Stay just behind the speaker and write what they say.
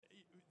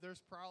There's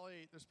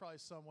probably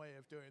some way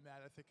of doing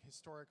that. I think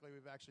historically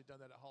we've actually done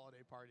that at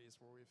holiday parties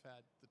where we've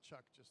had the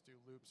chuck just do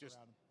loops Just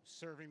around.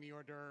 serving the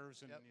hors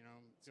d'oeuvres and Yep,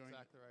 that's doing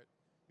exactly right.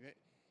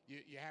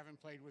 You haven't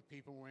played with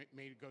people who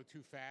made it go too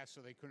fast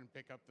so they couldn't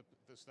pick up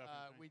the stuff.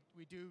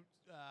 We do.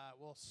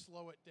 We'll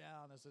slow it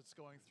down as it's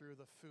going through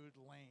the food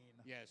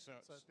lane. Yeah, so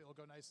it'll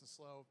go nice and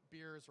slow.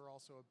 Beers are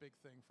also a big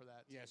thing for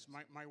that. Yes, too,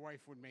 my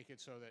wife would make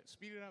it so that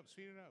speed it up.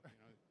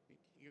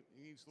 He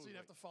needs. So you'd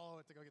have to follow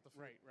it to go get the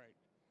food. Right.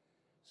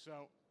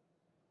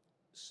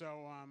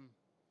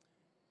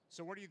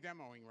 So what are you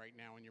demoing right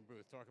now in your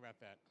booth? Talk about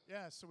that.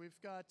 Yeah, so we've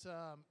got,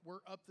 we're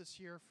up this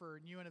year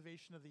for New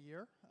Innovation of the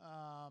Year.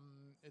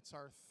 It's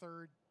our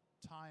third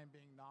time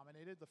being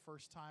nominated. The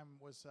first time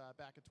was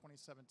back in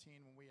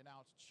 2017 when we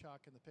announced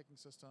Chuck and the picking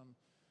system.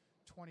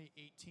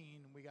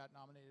 2018, we got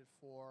nominated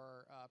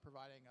for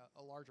providing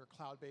a larger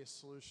cloud-based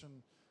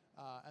solution.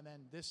 And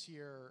then this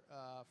year,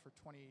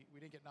 we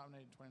didn't get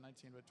nominated in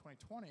 2019, but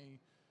 2020,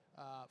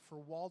 for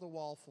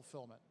wall-to-wall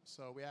fulfillment.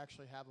 So we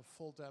actually have a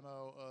full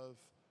demo of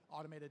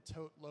automated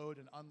tote load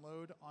and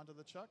unload onto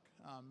the chuck,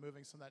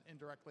 moving some of that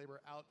indirect labor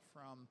out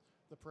from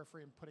the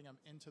periphery and putting them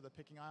into the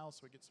picking aisle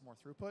so we get some more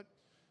throughput.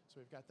 So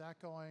we've got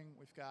that going.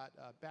 We've got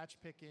batch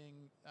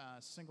picking,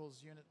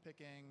 singles unit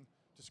picking,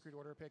 discrete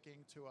order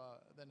picking,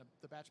 then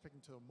the batch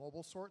picking to a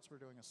mobile sort. So we're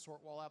doing a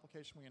sort wall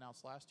application we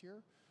announced last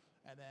year.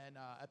 And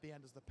then at the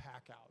end is the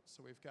pack out.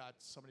 So we've got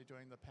somebody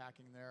doing the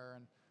packing there,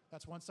 and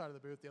that's one side of the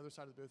booth. The other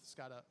side of the booth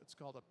it's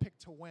called a pick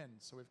to win.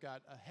 So we've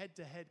got a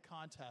head-to-head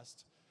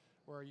contest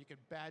where you can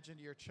badge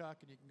into your chuck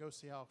and you can go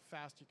see how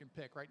fast you can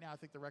pick. Right now, I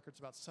think the record's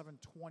about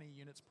 720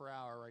 units per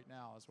hour right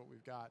now is what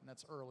we've got, and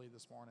that's early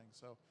this morning.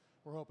 So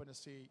we're hoping to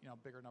see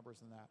bigger numbers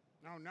than that.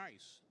 Oh,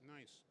 nice.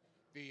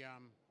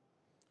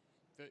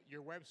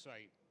 Your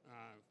website,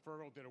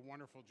 Fertile did a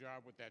wonderful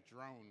job with that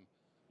drone,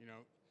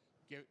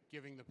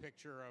 giving the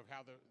picture of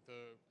how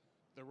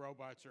the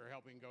robots are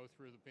helping go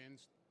through the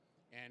bins.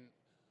 And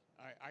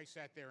I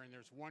sat there, and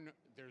there's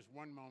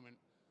one moment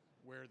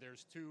where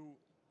there's two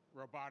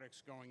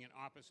robotics going in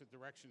opposite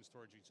directions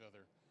towards each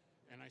other.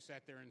 And I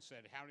sat there and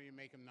said, how do you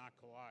make them not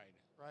collide?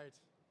 Right.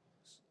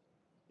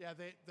 Yeah,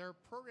 they're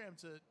programmed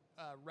to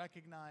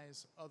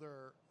recognize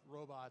other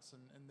robots,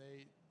 and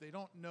they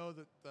don't know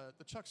that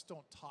the chucks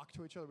don't talk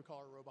to each other. We call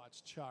our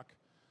robots chuck.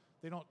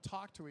 They don't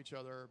talk to each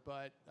other,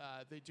 but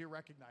they do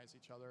recognize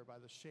each other by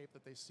the shape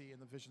that they see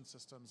in the vision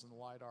systems and the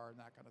LiDAR and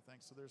that kind of thing.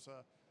 So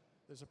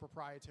there's a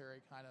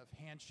proprietary kind of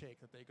handshake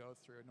that they go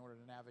through in order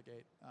to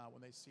navigate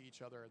when they see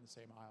each other in the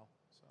same aisle.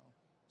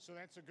 So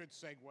that's a good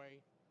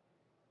segue.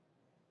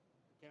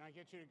 Can I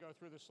get you to go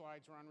through the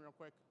slides, Ron, real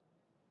quick?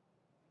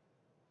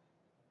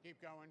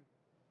 Keep going.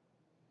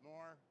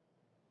 More.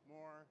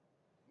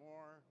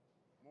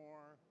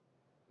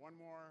 One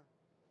more.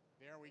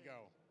 There we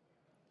go.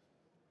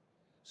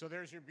 So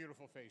there's your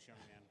beautiful face, young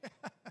man.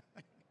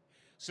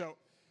 So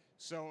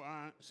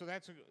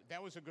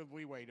that was a good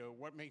leeway to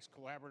what makes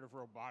collaborative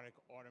robotic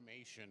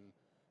automation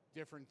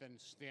different than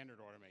standard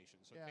automation.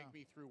 So take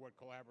me through what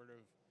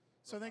collaborative.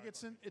 So I think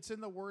it's in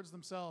the words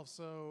themselves.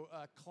 So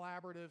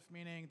collaborative,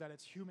 meaning that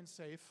it's human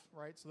safe,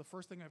 right? So the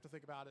first thing we have to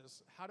think about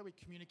is how do we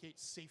communicate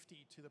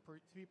safety to the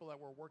people that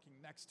we're working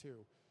next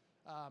to?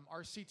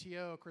 Our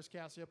CTO, Chris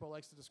Cassioppo,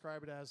 likes to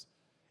describe it as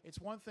it's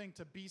one thing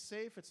to be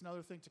safe, it's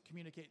another thing to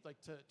communicate, like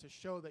to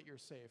show that you're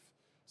safe.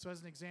 So as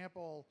an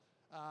example,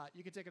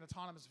 you could take an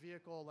autonomous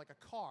vehicle like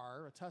a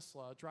car, a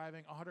Tesla,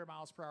 driving 100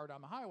 miles per hour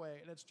down the highway,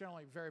 and it's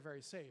generally very,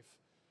 very safe.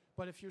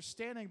 But if you're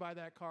standing by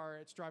that car,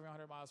 it's driving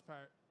 100 miles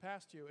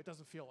past you, it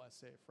doesn't feel as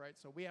safe, right?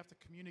 So we have to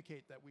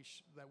communicate that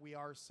we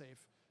are safe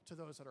to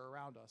those that are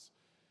around us.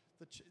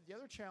 The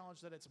other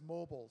challenge that it's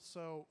mobile.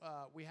 So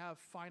we have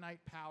finite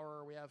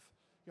power, we have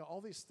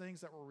all these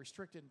things that were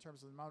restricted in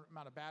terms of the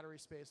amount of battery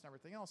space and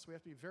everything else. So we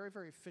have to be very,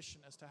 very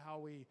efficient as to how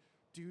we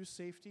do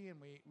safety and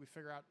we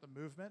figure out the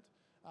movement.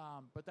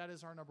 But that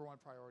is our number one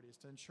priority, is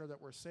to ensure that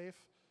we're safe.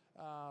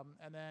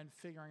 And then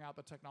figuring out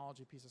the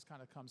technology pieces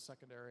kind of comes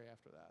secondary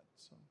after that.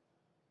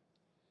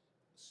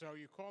 So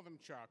you call them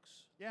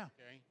chucks. Yeah.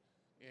 Okay.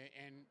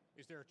 And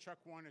is there a chuck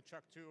 1, a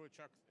chuck 2, a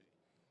chuck?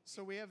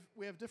 So we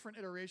have different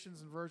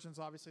iterations and versions.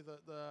 Obviously,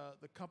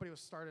 the company was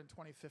started in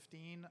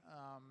 2015.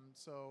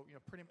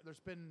 There's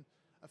been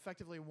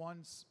effectively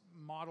one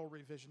model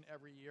revision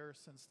every year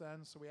since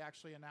then. So we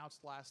actually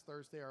announced last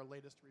Thursday our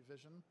latest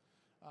revision.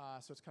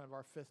 So it's kind of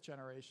our 5th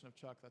generation of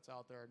chuck that's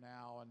out there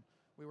now, and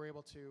we were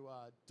able to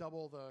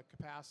double the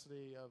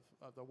capacity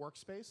of the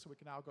workspace, so we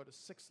can now go to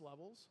 6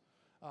 levels,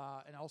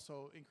 and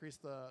also increase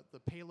the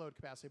payload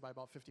capacity by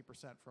about 50%,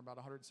 from about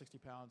 160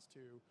 pounds to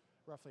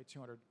roughly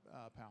 200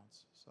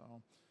 pounds.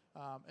 So,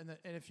 and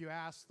if you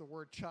ask, the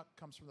word chuck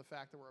comes from the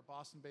fact that we're a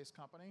Boston-based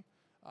company,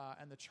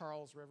 and the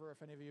Charles River,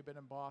 if any of you have been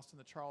in Boston,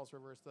 the Charles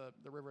River is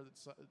the river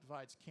that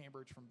divides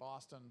Cambridge from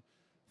Boston.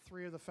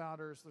 3 of the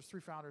founders, there's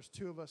 3 founders,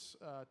 2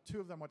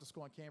 of them went to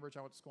school in Cambridge, I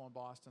went to school in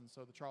Boston,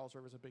 so the Charles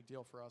River is a big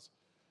deal for us.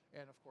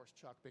 And of course,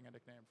 Chuck being a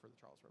nickname for the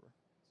Charles River.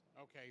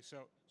 Okay,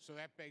 so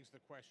that begs the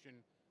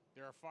question,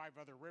 there are 5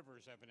 other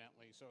rivers,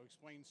 evidently. So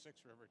explain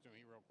Six River to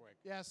me real quick.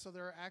 Yeah, so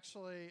there are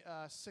actually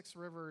 6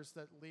 rivers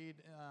that lead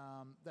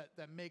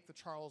that make the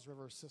Charles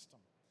River system.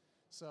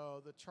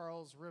 So the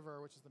Charles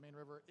River, which is the main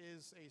river,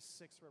 is a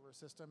 6-river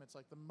system. It's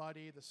like the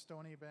Muddy, the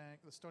Stony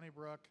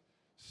Brook,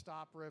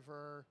 Stop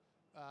River,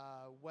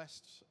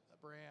 West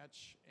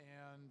Branch,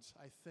 and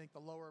I think the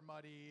Lower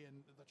Muddy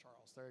and the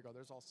Charles. There you go.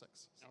 There's all 6.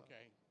 So.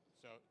 Okay,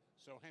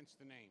 so hence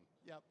the name.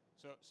 Yep.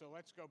 So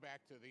let's go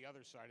back to the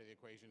other side of the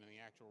equation and the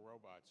actual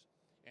robots.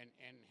 And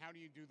how do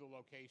you do the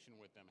location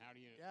with them? How do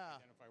you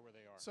identify where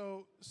they are?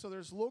 So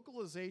there's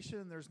localization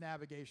and there's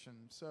navigation.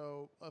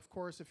 So, of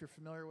course, if you're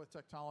familiar with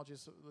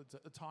technologies,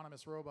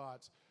 autonomous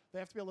robots, they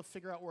have to be able to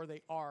figure out where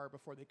they are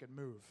before they can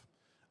move.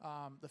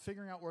 The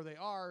figuring out where they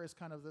are is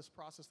kind of this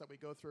process that we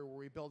go through where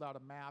we build out a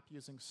map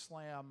using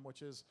SLAM,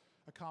 which is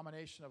a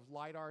combination of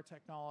LiDAR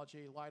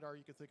technology. LiDAR,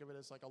 you could think of it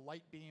as like a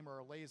light beam or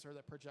a laser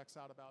that projects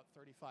out about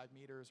 35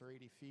 meters or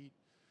 80 feet.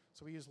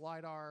 So we use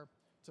LiDAR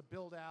to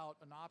build out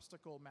an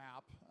obstacle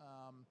map,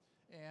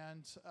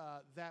 and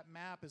that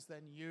map is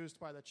then used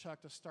by the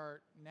Chuck to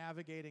start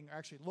navigating, or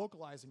actually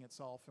localizing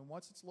itself. And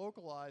once it's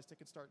localized, it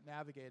can start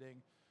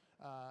navigating.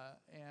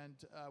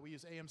 We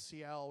use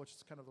AMCL, which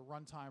is kind of the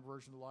runtime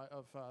version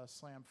of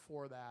SLAM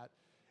for that.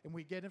 And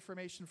we get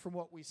information from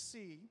what we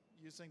see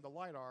using the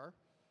LiDAR,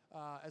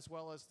 as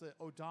well as the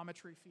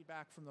odometry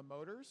feedback from the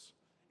motors.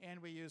 And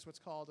we use what's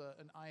called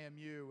an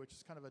IMU, which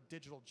is kind of a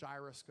digital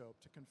gyroscope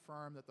to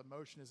confirm that the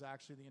motion is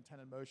actually the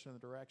intended motion in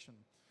the direction.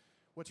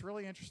 What's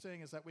really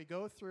interesting is that we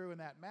go through in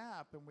that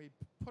map and we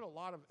put a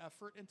lot of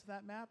effort into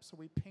that map. So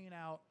we paint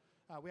out,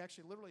 we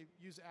actually literally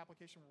use an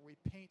application where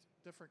we paint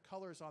different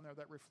colors on there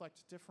that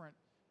reflect different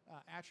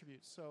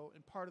attributes. So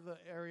in part of the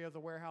area of the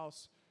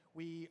warehouse,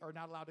 we are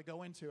not allowed to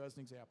go into, as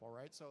an example,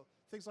 right? So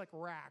things like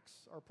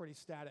racks are pretty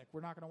static. We're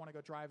not going to want to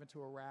go drive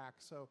into a rack,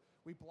 so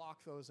we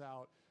block those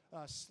out.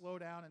 Slow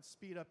down and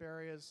speed up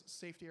areas,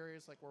 safety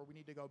areas like where we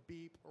need to go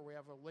beep, or we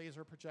have a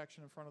laser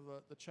projection in front of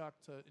the Chuck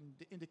to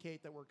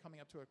indicate that we're coming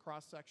up to a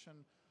cross section.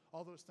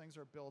 All those things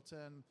are built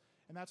in,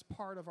 and that's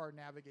part of our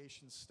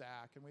navigation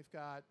stack. And we've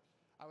got,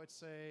 I would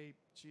say,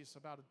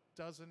 about a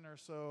dozen or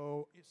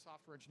so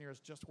software engineers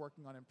just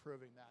working on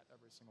improving that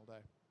every single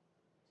day.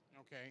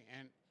 Okay,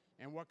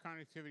 and what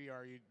connectivity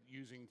are you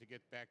using to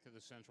get back to the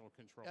central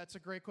control? That's a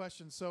great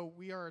question. So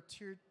we are a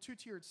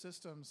two-tiered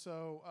system.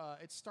 So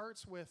it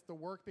starts with the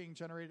work being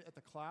generated at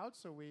the cloud.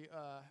 So we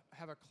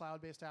have a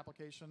cloud-based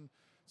application.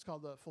 It's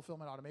called the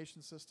Fulfillment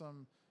Automation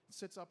System. It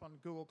sits up on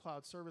Google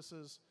Cloud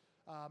Services,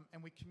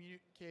 and we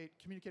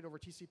communicate over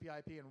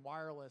TCP/IP and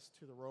wireless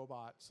to the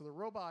robot. So the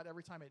robot,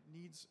 every time it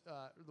needs,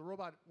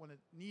 when it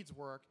needs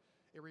work,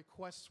 it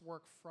requests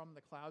work from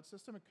the cloud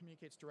system. It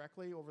communicates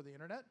directly over the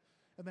internet.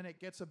 And then it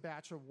gets a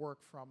batch of work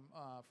from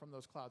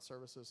those cloud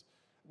services.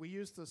 We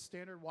use the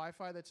standard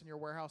Wi-Fi that's in your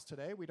warehouse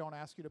today. We don't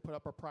ask you to put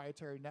up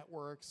proprietary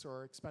networks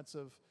or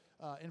expensive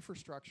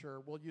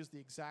infrastructure. We'll use the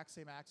exact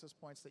same access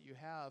points that you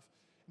have.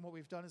 And what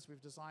we've done is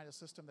we've designed a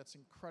system that's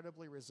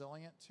incredibly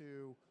resilient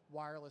to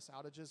wireless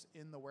outages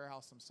in the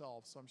warehouse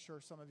themselves. So I'm sure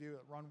some of you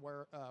that run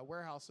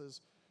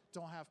warehouses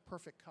don't have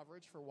perfect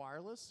coverage for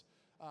wireless.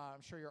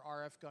 I'm sure your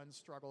RF guns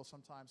struggle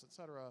sometimes, et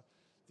cetera.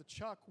 The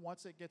Chuck,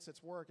 once it gets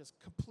its work, is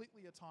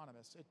completely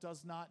autonomous. It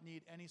does not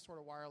need any sort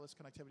of wireless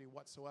connectivity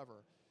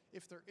whatsoever.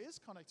 If there is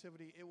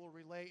connectivity, it will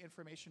relay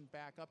information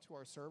back up to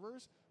our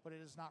servers, but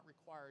it is not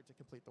required to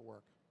complete the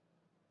work.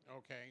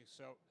 Okay,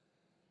 so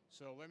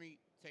let me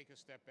take a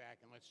step back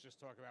and let's just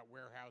talk about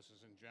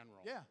warehouses in general.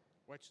 Yeah.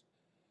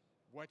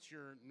 What's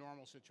your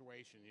normal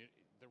situation?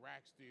 The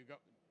racks,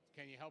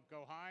 can you help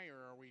go high,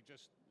 or are we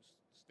just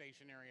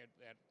stationary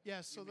at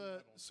yeah,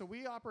 so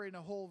we operate in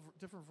a whole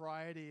different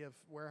variety of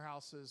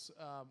warehouses.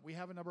 We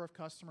have a number of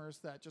customers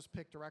that just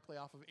pick directly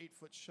off of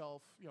 8-foot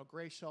shelf,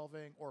 gray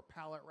shelving or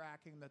pallet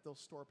racking that they'll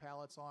store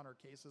pallets on or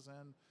cases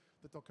in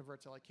that they'll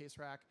convert to like case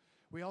rack.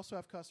 We also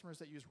have customers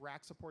that use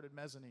rack-supported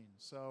mezzanine.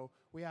 So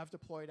we have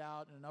deployed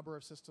out in a number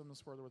of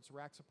systems, whether it's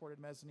rack-supported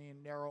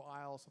mezzanine, narrow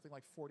aisles, something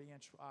like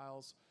 40-inch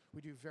aisles, we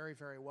do very,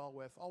 very well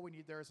with. All we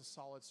need there is a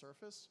solid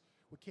surface.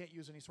 We can't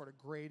use any sort of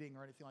grading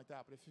or anything like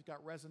that. But if you've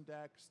got resin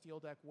deck, steel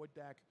deck, wood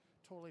deck,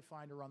 totally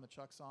fine to run the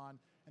Chucks on.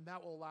 And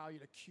that will allow you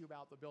to cube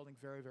out the building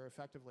very, very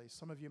effectively.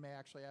 Some of you may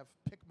actually have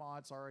pick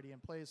mods already in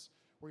place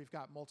where you've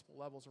got multiple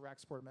levels of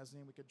rack-supported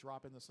mezzanine. We could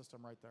drop in the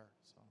system right there.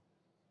 So.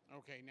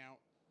 Okay, now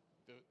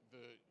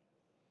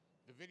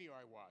the video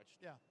I watched.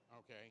 Yeah.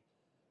 Okay.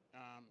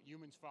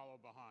 Humans follow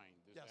behind.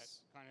 Is yes.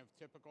 that kind of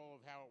typical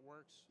of how it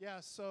works? Yeah,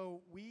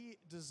 so we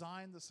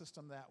designed the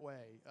system that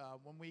way.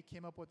 When we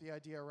came up with the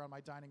idea around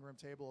my dining room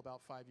table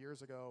about 5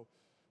 years ago,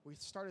 we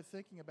started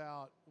thinking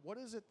about what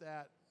is it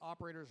that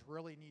operators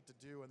really need to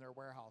do in their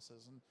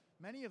warehouses. And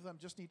many of them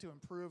just need to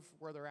improve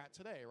where they're at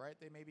today, right?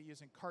 They may be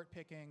using cart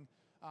picking.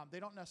 They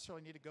don't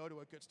necessarily need to go to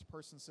a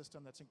goods-to-person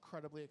system that's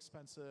incredibly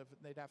expensive.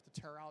 They'd have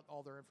to tear out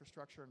all their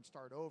infrastructure and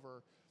start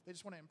over. They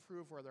just want to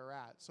improve where they're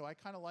at. So I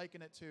kind of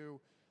liken it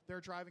to they're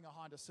driving a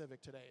Honda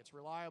Civic today. It's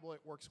reliable,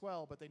 it works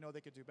well, but they know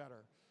they could do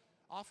better.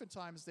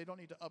 oftentimes they don't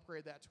need to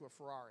upgrade that to a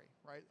Ferrari,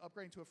 right?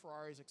 Upgrading to a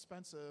Ferrari is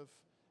expensive,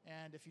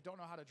 and if you don't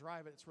know how to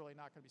drive it, it's really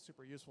not going to be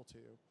super useful to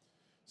you.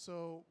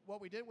 So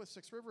what we did with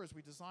Six Rivers,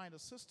 we designed a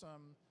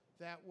system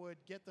that would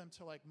get them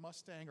to like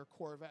Mustang or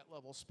Corvette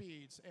level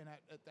speeds and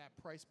at that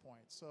price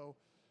point. So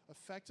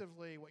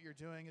effectively what you're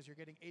doing is you're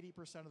getting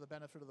 80% of the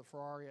benefit of the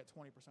Ferrari at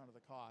 20% of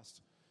the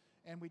cost.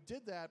 And we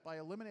did that by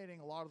eliminating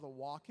a lot of the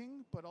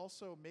walking, but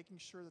also making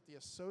sure that the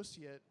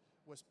associate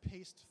was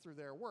paced through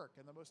their work.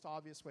 And the most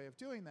obvious way of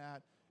doing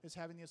that is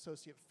having the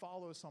associate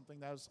follow something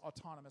that is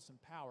autonomous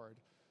and powered.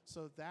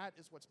 So that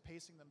is what's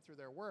pacing them through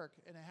their work,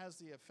 and it has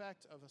the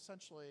effect of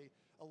essentially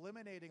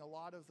eliminating a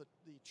lot of the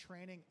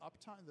training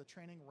uptime, the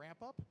training ramp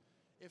up.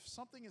 If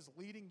something is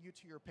leading you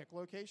to your pick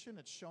location,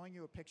 it's showing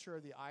you a picture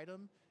of the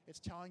item, it's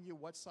telling you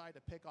what side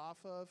to pick off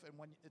of, and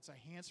when it's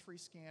a hands-free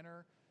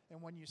scanner,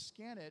 and when you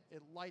scan it,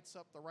 it lights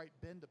up the right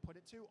bin to put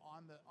it to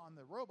on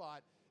the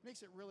robot. It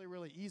makes it really,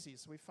 really easy.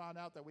 So we found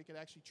out that we could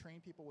actually train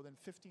people within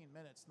 15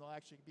 minutes, and they'll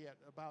actually be at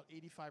about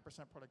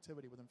 85%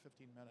 productivity within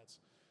 15 minutes.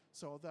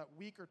 So that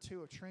week or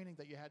two of training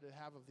that you had to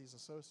have of these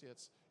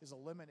associates is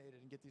eliminated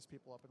and get these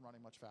people up and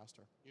running much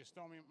faster. You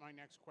stole me my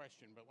next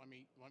question, but let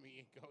me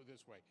go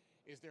this way.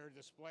 Is there a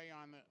display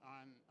on the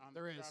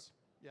There truck is.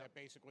 Yep. that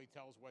basically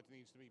tells what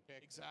needs to be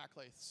picked?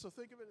 Exactly. So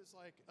think of it as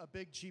like a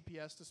big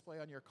GPS display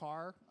on your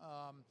car,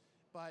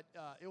 but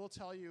it will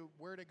tell you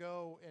where to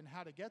go and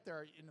how to get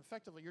there. And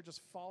effectively, you're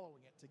just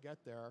following it to get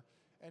there.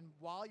 And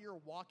while you're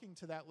walking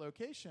to that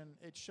location,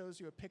 it shows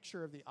you a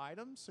picture of the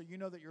item, so you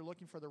know that you're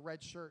looking for the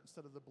red shirt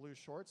instead of the blue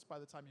shorts by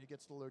the time you get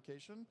to the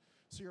location.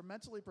 So you're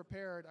mentally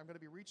prepared. I'm going to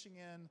be reaching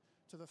in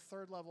to the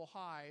third level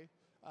high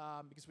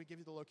because we give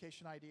you the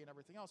location ID and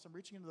everything else. I'm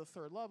reaching into the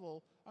third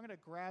level. I'm going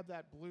to grab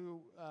that blue,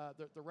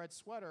 the red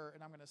sweater,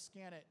 and I'm going to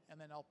scan it, and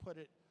then I'll put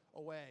it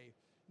away.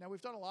 Now, we've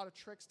done a lot of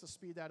tricks to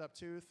speed that up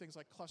too, things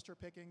like cluster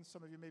picking,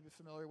 some of you may be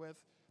familiar with.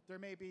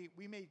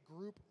 We may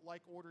group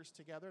like orders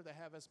together that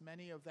have as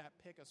many of that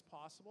pick as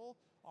possible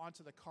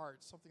onto the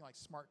cart, something like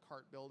smart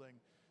cart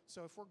building.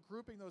 So if we're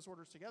grouping those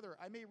orders together,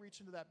 I may reach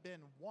into that bin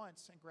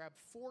once and grab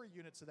 4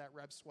 units of that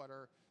red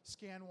sweater,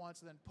 scan once,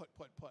 and then put.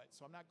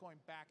 So I'm not going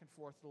back and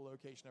forth to the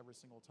location every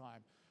single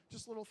time.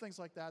 Just little things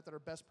like that are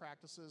best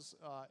practices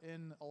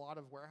in a lot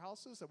of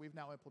warehouses that we've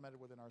now implemented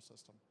within our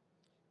system.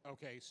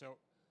 Okay, so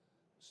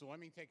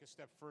let me take a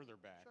step further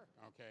back,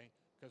 Sure. okay?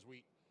 Because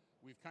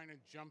we've kind of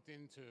jumped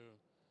into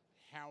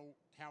how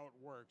it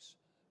works,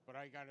 but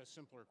I got a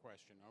simpler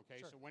question,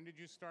 okay? Sure. So when did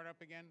you start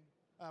up again?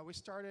 We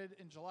started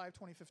in July of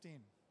 2015.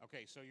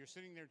 Okay, so you're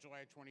sitting there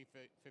July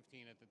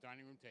 2015 at the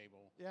dining room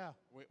table. Yeah.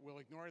 We'll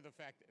ignore the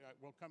fact,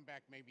 we'll come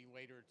back maybe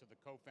later to the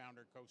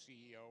co-founder,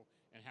 co-CEO,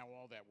 and how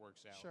all that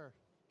works out. Sure.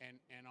 And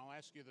I'll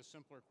ask you the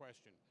simpler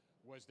question.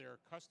 Was there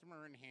a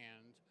customer in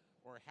hand,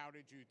 or how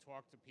did you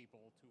talk to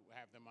people to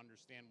have them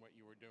understand what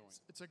you were doing?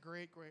 It's a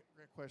great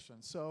question.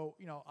 So,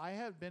 I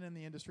have been in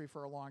the industry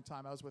for a long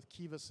time. I was with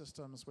Kiva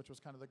Systems, which was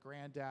kind of the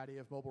granddaddy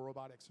of mobile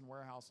robotics and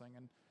warehousing,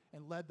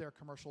 and led their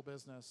commercial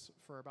business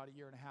for about a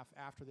year and a half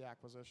after the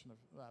acquisition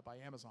by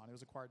Amazon. It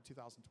was acquired in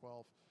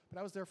 2012. But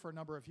I was there for a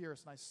number of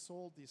years, and I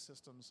sold these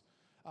systems.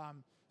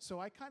 So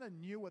I kind of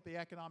knew what the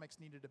economics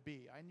needed to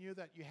be. I knew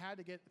that you had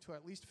to get to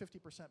at least 50%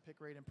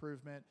 pick rate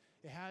improvement.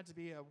 It had to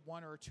be a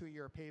 1 or 2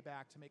 year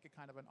payback to make it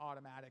kind of an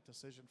automatic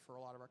decision for a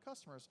lot of our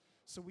customers.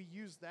 So we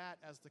used that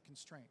as the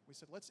constraint. We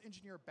said, let's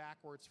engineer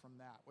backwards from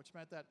that, which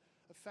meant that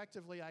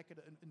effectively I could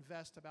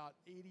invest about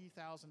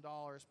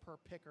 $80,000 per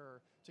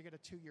picker to get a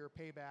 2 year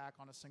payback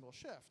on a single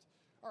shift.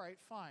 All right,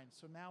 fine.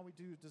 So now we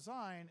do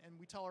design, and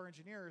we tell our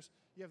engineers,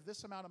 you have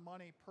this amount of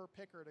money per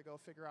picker to go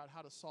figure out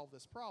how to solve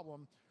this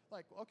problem.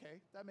 Like,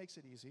 okay, that makes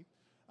it easy.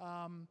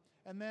 And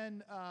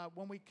then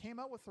when we came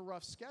up with the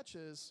rough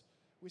sketches,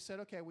 we said,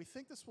 okay, we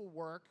think this will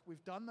work.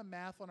 We've done the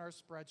math on our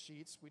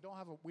spreadsheets. We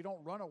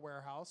don't run a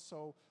warehouse,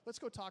 so let's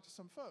go talk to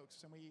some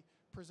folks. And we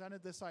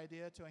presented this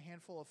idea to a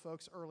handful of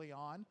folks early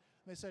on. And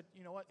they said,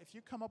 you know what, if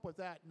you come up with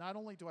that, not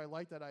only do I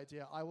like that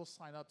idea, I will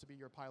sign up to be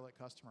your pilot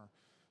customer.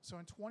 So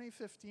in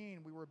 2015,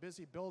 we were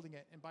busy building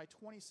it, and by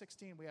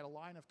 2016, we had a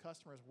line of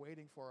customers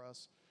waiting for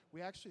us.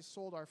 We actually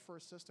sold our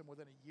first system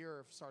within a year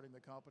of starting the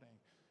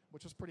company,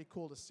 which was pretty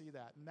cool to see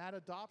that. And that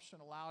adoption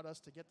allowed us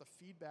to get the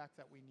feedback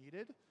that we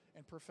needed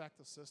and perfect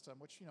the system,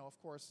 which,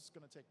 of course, is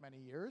going to take many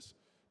years.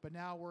 But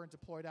now we're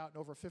deployed out in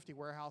over 50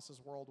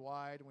 warehouses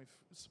worldwide, and we've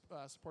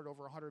supported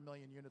over 100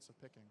 million units of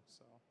picking.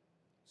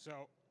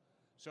 So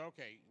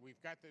okay,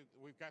 we've got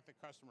the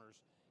customers.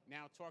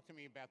 Now talk to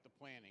me about the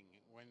planning.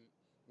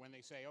 When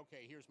they say,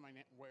 okay, here's my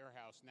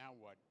warehouse, now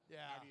what? Yeah.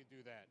 How do you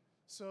do that?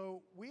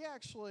 So we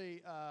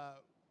actually,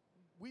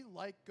 we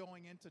like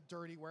going into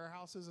dirty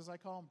warehouses, as I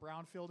call them,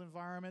 brownfield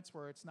environments,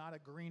 where it's not a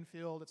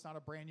greenfield, it's not a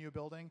brand new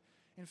building.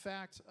 In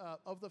fact,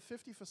 of the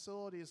 50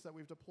 facilities that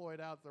we've deployed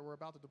out, that we're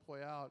about to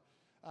deploy out,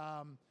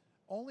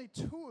 only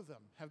 2 of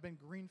them have been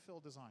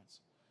greenfield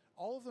designs.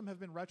 All of them have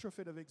been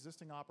retrofit of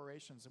existing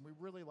operations, and we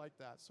really like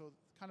that. So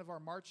kind of our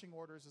marching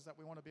orders is that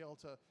we want to be able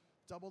to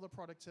double the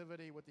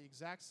productivity with the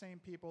exact same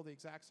people, the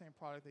exact same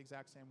product, the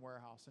exact same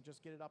warehouse, and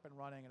just get it up and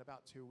running in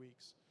about 2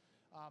 weeks.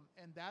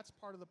 And that's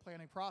part of the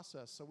planning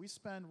process. So we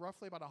spend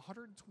roughly about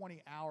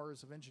 120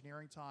 hours of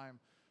engineering time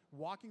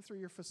walking through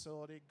your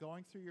facility,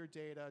 going through your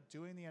data,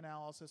 doing the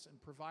analysis,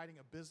 and providing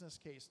a business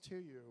case to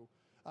you,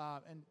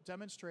 and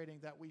demonstrating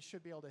that we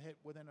should be able to hit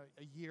within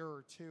a year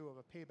or two of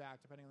a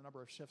payback, depending on the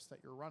number of shifts that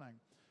you're running.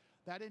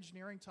 That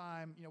engineering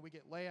time, we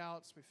get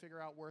layouts, we figure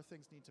out where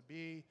things need to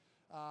be,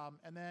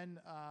 and then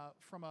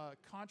from a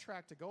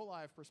contract to go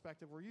live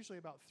perspective, we're usually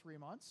about 3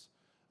 months.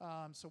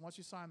 So once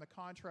you sign the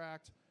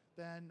contract,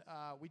 then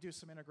we do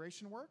some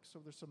integration work. So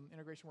there's some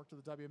integration work to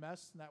the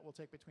WMS, and that will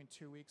take between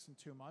 2 weeks and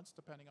 2 months,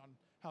 depending on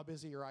how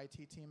busy your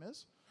IT team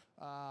is.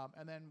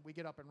 And then we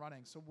get up and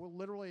running. So we'll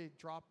literally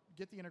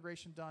get the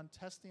integration done,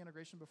 test the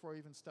integration before we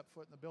even step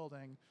foot in the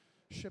building,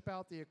 ship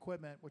out the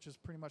equipment, which is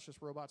pretty much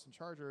just robots and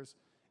chargers,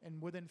 and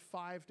within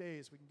 5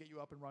 days, we can get you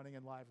up and running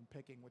and live and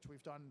picking, which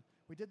we've done.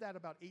 We did that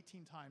about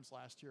 18 times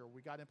last year.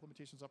 We got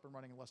implementations up and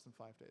running in less than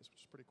 5 days, which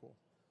is pretty cool.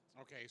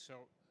 Okay,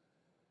 so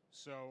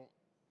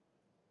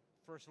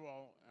first of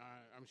all,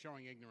 I'm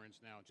showing ignorance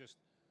now. Just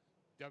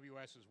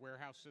WS is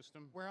warehouse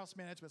system? Warehouse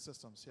management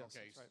systems, yes.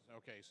 Okay, That's right.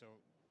 okay, so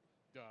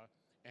duh.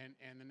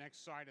 And the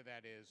next side of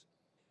that is,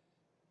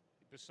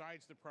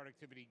 besides the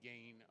productivity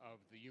gain of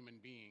the human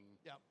being,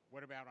 Yep.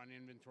 what about on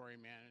inventory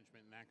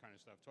management and that kind of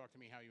stuff? Talk to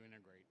me how you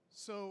integrate.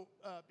 So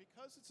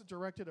because it's a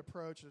directed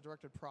approach and a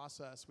directed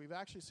process, we've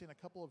actually seen a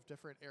couple of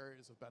different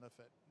areas of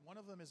benefit. One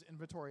of them is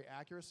inventory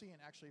accuracy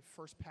and actually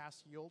first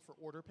pass yield for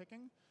order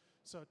picking.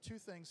 So 2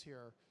 things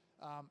here.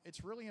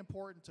 It's really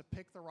important to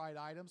pick the right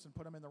items and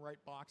put them in the right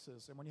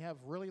boxes. And when you have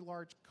really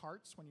large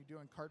carts, when you're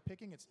doing cart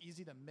picking, it's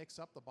easy to mix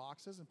up the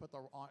boxes and put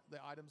the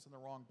items in the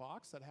wrong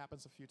box. That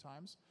happens a few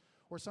times.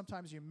 Or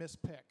sometimes you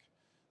mispick.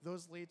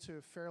 Those lead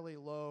to fairly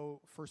low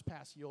first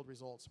pass yield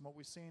results. And what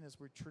we've seen is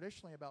we're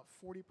traditionally about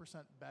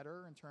 40%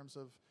 better in terms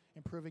of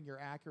improving your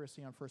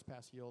accuracy on first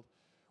pass yield.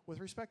 With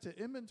respect to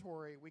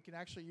inventory, we can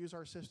actually use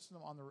our system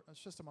on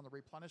the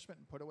replenishment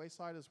and put away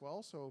side as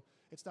well. So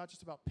it's not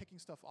just about picking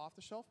stuff off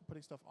the shelf and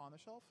putting stuff on the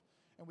shelf.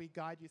 And we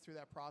guide you through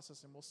that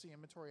process, and we'll see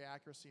inventory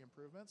accuracy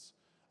improvements.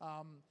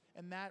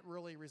 And that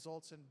really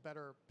results in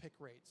better pick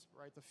rates,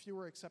 right? The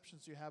fewer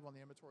exceptions you have on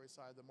the inventory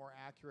side, the more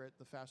accurate,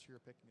 the faster your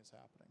picking is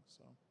happening.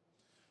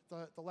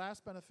 So the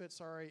last benefit,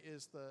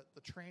 is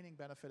the training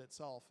benefit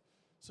itself.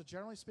 So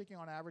generally speaking,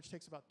 on average, it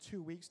takes about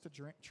 2 weeks to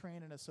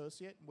train an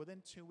associate. And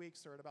within 2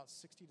 weeks, they're at about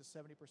 60 to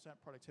 70%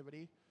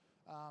 productivity.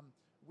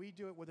 We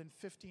do it within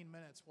 15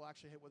 minutes. We'll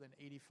actually hit within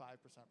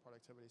 85%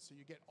 productivity. So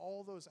you get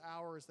all those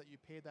hours that you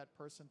paid that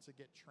person to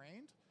get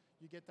trained.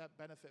 You get that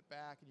benefit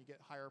back, and you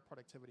get higher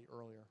productivity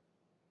earlier.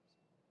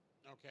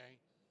 Okay,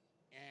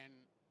 and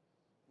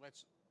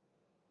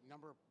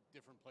number of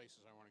different places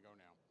I want to go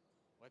now.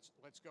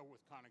 Let's go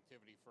with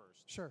connectivity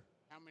first. Sure.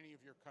 How many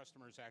of your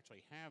customers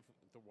actually have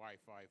the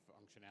Wi-Fi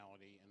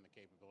functionality and the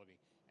capability,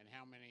 and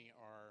how many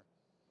are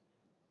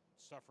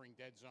suffering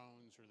dead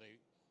zones? Or they?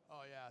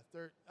 Oh yeah,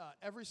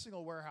 every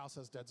single warehouse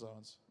has dead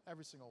zones.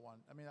 Every single one.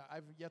 I mean,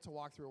 I've yet to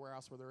walk through a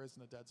warehouse where there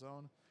isn't a dead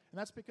zone, and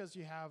that's because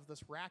you have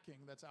this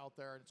racking that's out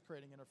there, and it's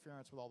creating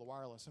interference with all the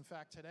wireless. In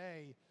fact,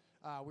 today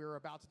we were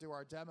about to do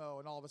our demo,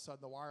 and all of a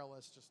sudden the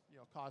wireless just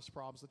caused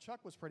problems. The Chuck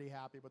was pretty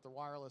happy, but the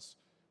wireless,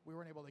 we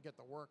weren't able to get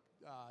the work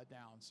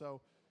down.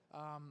 So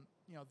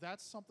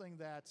that's something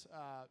that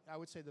I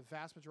would say the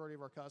vast majority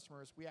of our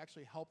customers, we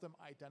actually help them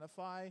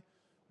identify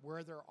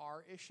where there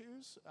are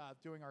issues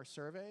doing our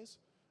surveys,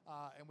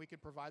 and we can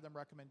provide them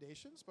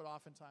recommendations, but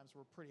oftentimes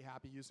we're pretty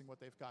happy using what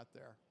they've got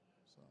there.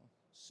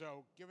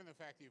 So given the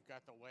fact that you've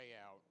got the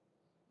layout,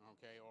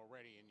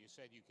 already, and you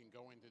said you can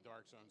go into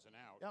dark zones and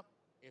out. Yep.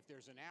 If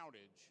there's an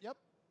outage, yep.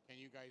 Can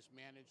you guys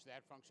manage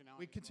that functionality?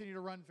 We continue to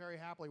run very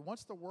happily.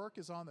 Once the work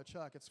is on the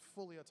Chuck, it's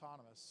fully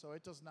autonomous, so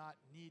it does not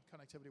need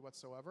connectivity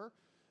whatsoever.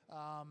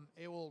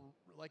 It will,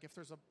 like if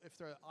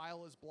the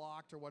aisle is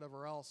blocked or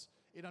whatever else,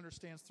 it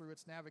understands through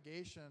its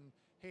navigation,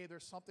 hey,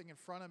 there's something in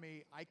front of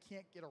me, I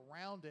can't get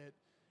around it,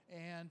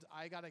 and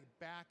I got to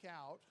back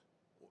out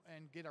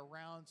and get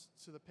around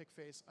to the pick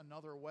face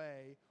another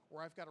way,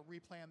 or I've got to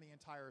replan the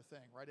entire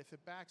thing, right? If it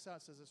backs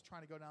out, says it's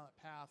trying to go down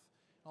that path,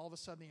 and all of a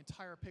sudden the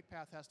entire pick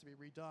path has to be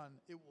redone,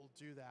 it will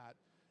do that.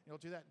 It'll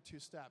do that in 2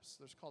 steps.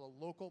 There's called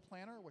a local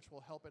planner, which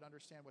will help it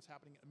understand what's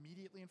happening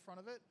immediately in front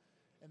of it.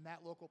 And that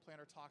local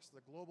planner talks to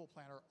the global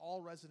planner,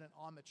 all resident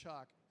on the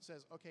Chuck,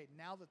 says, okay,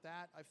 now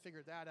that I've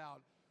figured that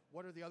out,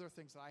 what are the other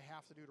things that I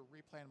have to do to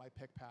replan my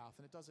pick path?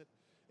 And it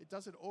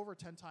does it over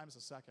 10 times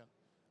a second.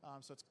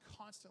 So it's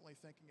constantly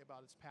thinking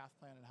about its path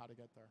plan and how to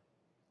get there.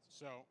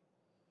 So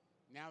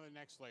now the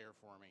next layer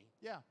for me.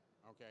 Yeah.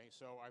 Okay,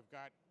 so I've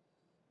got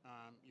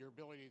your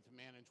ability to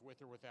manage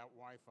with or without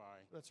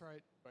Wi-Fi. That's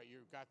right. But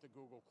you've got the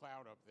Google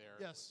Cloud up there.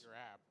 Yes. With your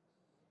app.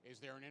 Is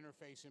there an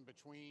interface in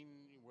between?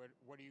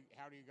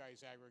 How do you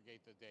guys aggregate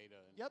the data?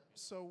 Yep.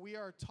 So we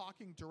are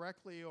talking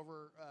directly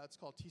over, it's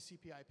called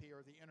TCP/IP,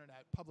 or the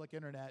internet, public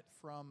internet,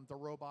 from the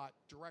robot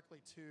directly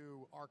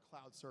to our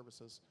cloud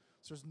services.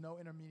 So there's no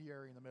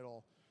intermediary in the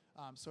middle.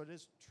 So it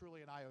is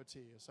truly an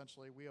IoT.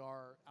 Essentially, we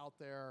are out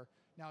there.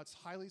 Now, it's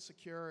highly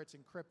secure. It's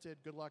encrypted.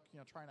 Good luck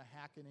trying to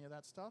hack any of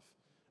that stuff.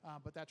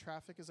 but that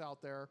traffic is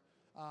out there.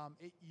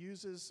 It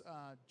uses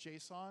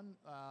JSON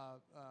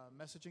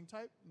messaging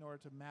type in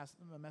order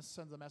to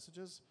send the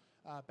messages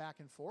back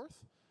and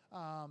forth.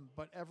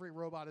 But every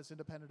robot is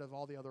independent of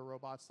all the other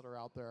robots that are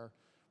out there.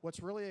 What's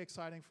really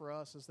exciting for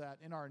us is that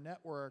in our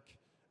network,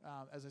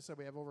 as I said,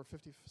 we have over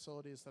 50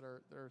 facilities that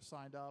are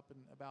signed up, and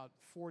about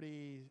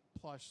 40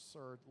 plus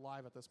are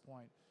live at this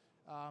point.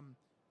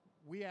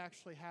 We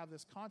actually have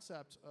this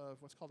concept of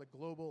what's called a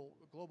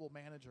global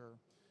manager,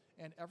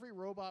 and every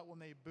robot, when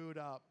they boot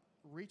up,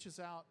 reaches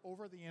out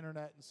over the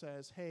internet and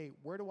says, "Hey,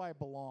 where do I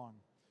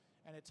belong?"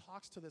 And it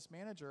talks to this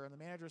manager, and the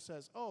manager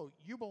says, "Oh,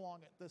 you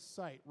belong at this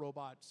site,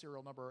 robot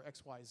serial number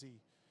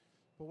XYZ."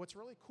 But what's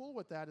really cool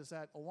with that is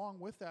that along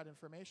with that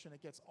information,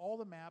 it gets all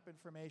the map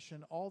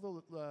information, all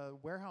the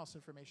warehouse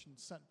information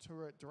sent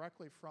to it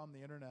directly from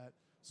the internet,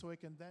 so it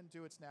can then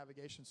do its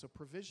navigation. So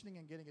provisioning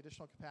and getting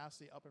additional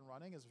capacity up and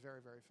running is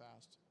very, very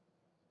fast.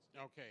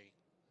 Okay.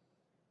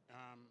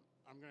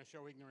 I'm going to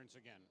show ignorance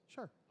again.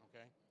 Sure.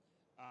 Okay.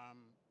 How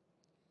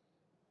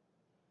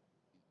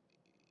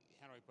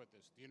do I put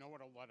this? Do you know what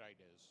a Luddite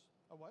is?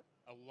 A what?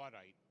 A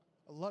Luddite.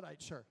 A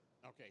Luddite, sure.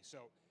 Okay,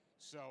 so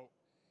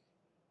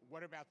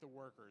what about the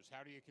workers?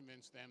 How do you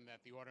convince them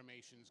that the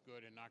automation's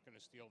good and not going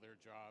to steal their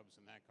jobs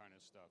and that kind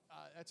of stuff?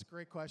 That's a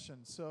great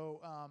question.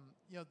 So,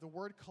 the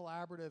word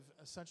collaborative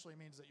essentially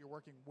means that you're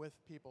working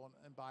with people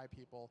and by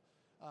people.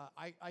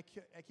 I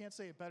can't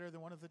say it better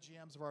than one of the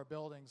GMs of our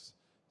buildings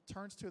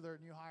turns to their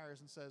new hires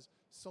and says,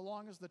 "So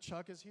long as the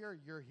Chuck is here,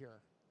 you're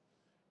here."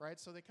 Right?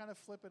 So they kind of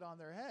flip it on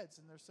their heads,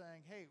 and they're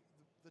saying, "Hey,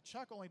 the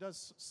Chuck only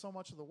does so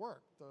much of the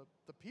work.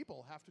 The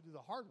people have to do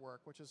the hard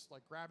work, which is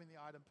like grabbing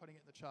the item, putting it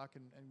in the Chuck,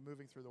 and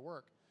moving through the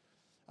work."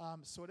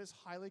 So it is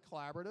highly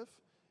collaborative,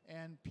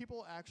 and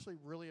people actually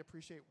really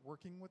appreciate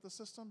working with the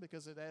system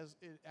because it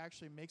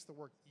actually makes the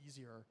work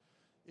easier.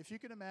 If you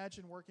can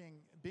imagine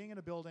being in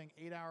a building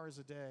 8 hours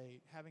a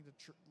day, having to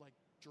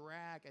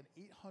drag an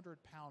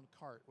 800-pound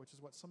cart, which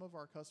is what some of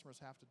our customers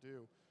have to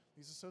do.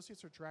 These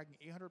associates are dragging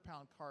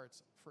 800-pound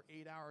carts for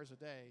 8 hours a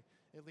day.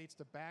 It leads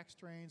to back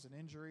strains and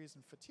injuries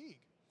and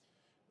fatigue.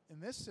 In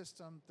this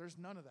system, there's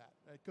none of that.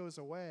 It goes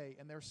away,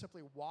 and they're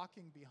simply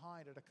walking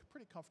behind at a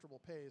pretty comfortable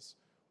pace,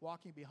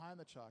 walking behind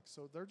the Chuck.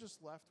 So they're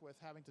just left with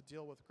having to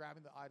deal with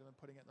grabbing the item and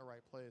putting it in the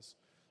right place.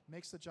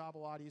 Makes the job a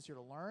lot easier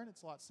to learn.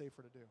 It's a lot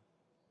safer to do.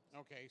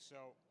 Okay,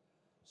 so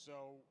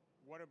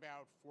what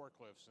about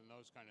forklifts and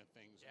those kind of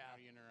things? Yeah. How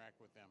do you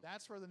interact with them?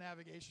 That's where the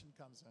navigation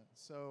comes in.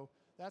 So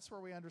that's where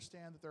we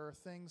understand that there are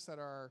things that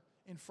are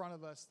in front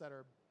of us that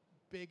are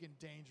big and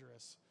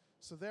dangerous.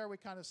 So there we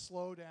kind of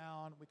slow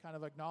down. We kind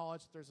of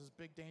acknowledge that there's this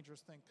big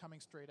dangerous thing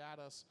coming straight at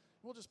us.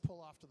 We'll just pull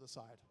off to the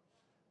side.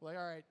 We're like,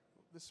 all right,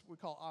 this we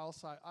call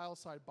aisle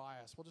side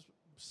bias. We'll just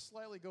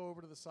slightly go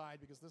over to the side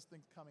because this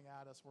thing's coming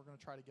at us. We're going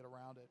to try to get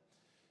around it.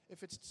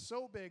 If it's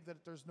so big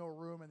that there's no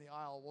room in the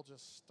aisle, we'll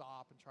just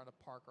stop and try to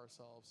park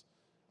ourselves.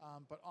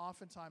 But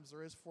oftentimes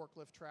there is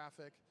forklift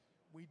traffic.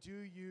 We do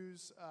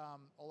use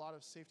a lot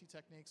of safety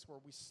techniques where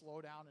we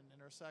slow down in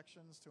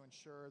intersections to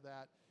ensure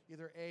that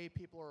either A,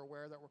 people are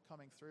aware that we're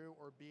coming through,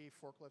 or B,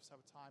 forklifts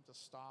have time to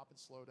stop and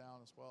slow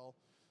down as well.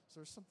 So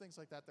there's some things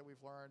like that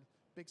we've learned.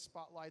 Big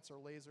spotlights or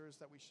lasers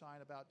that we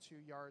shine about 2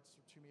 yards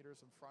or 2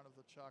 meters in front of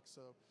the Chuck.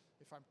 So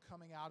if I'm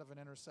coming out of an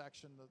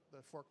intersection,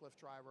 the forklift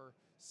driver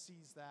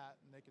sees that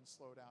and they can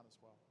slow down as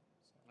well.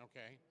 So.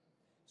 Okay,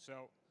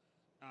 so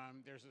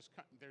there's this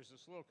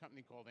little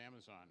company called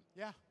Amazon.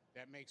 Yeah.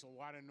 That makes a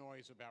lot of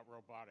noise about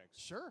robotics.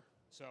 Sure.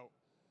 So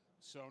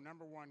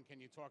number one, can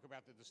you talk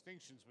about the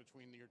distinctions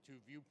between your two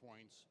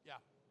viewpoints?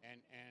 Yeah.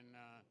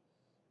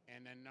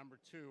 And then number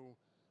two,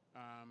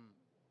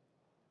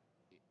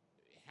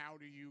 how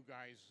do you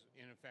guys,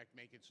 in effect,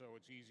 make it so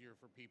it's easier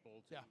for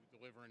people to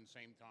deliver in the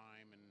same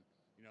time and,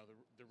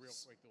 the real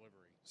quick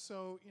delivery?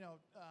 So,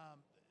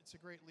 it's a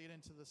great lead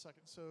into the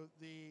second. So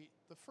the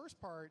first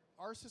part,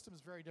 our system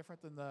is very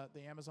different than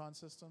the Amazon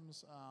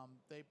systems.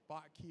 They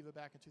bought Kiva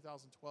back in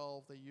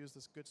 2012. They use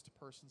this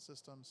goods-to-person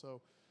system.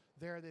 So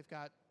there they've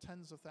got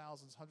tens of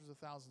thousands, hundreds of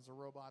thousands of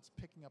robots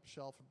picking up a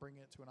shelf and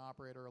bringing it to an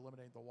operator,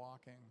 eliminating the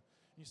walking.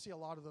 You see a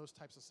lot of those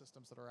types of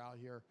systems that are out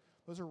here.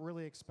 Those are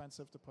really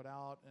expensive to put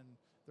out, and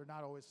they're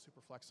not always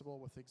super flexible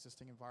with the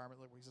existing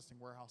environment, like the existing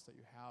warehouse that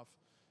you have.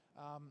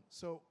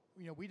 So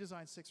we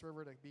designed 6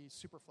 River to be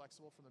super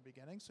flexible from the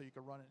beginning, so you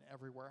could run it in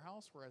every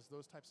warehouse, whereas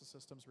those types of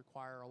systems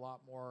require a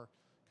lot more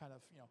kind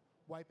of,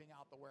 wiping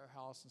out the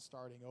warehouse and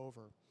starting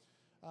over.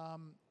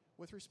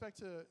 With respect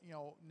to,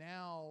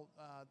 now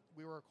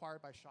we were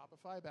acquired by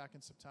Shopify back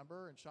in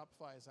September, and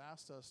Shopify has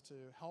asked us to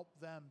help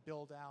them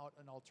build out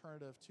an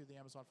alternative to the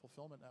Amazon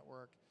Fulfillment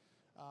Network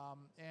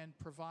and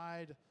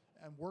provide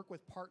and work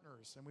with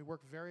partners. And we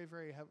work very,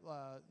 very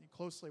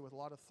closely with a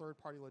lot of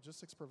third-party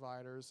logistics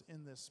providers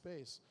in this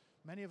space.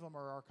 Many of them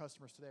are our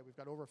customers today. We've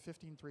got over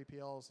 15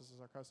 3PLs as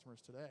our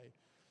customers today.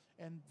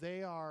 And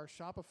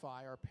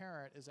Shopify, our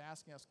parent, is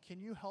asking us,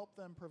 can you help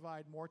them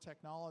provide more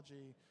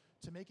technology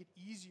to make it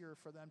easier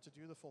for them to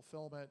do the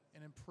fulfillment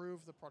and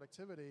improve the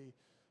productivity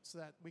so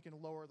that we can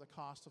lower the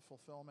cost of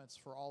fulfillments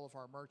for all of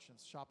our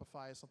merchants.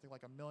 Shopify has something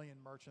like 1 million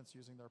merchants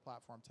using their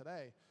platform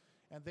today,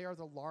 and they are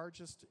the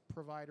largest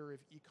provider of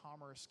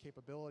e-commerce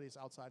capabilities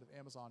outside of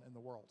Amazon in the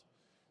world.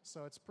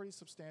 So it's pretty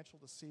substantial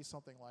to see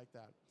something like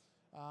that.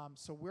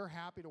 So we're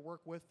happy to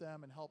work with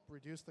them and help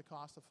reduce the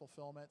cost of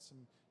fulfillments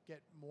and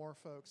get more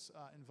folks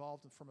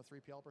involved from a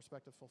 3PL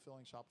perspective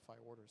fulfilling Shopify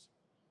orders.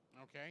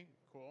 Okay,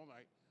 cool.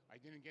 I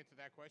didn't get to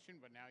that question,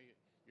 but now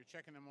you're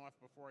checking them off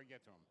before I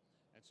get to them.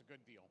 That's a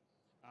good deal.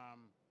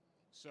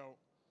 So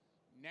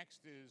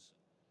next is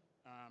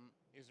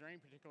there any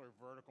particular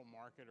vertical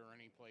market or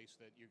any place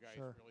that you guys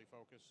Sure. really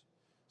focus?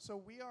 So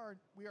we are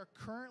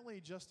currently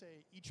just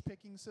a each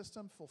picking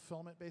system,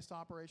 fulfillment-based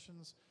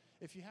operations.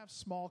 If you have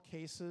small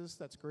cases,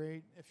 that's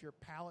great. If you're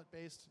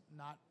pallet-based,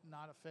 not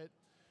a fit.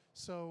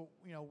 So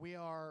we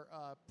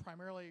are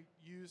primarily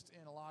used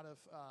in a lot of,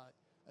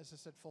 as I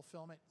said,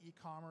 fulfillment,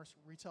 e-commerce,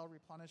 retail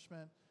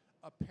replenishment,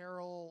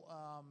 apparel,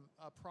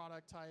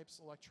 product types,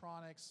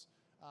 electronics,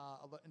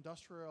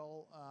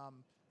 industrial.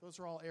 Those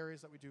are all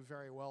areas that we do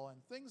very well in.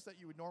 Things that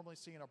you would normally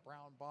see in a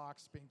brown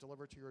box being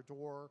delivered to your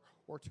door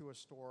or to a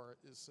store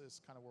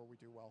is kind of where we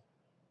do well.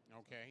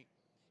 Okay.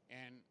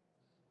 And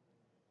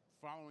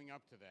following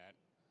up to that,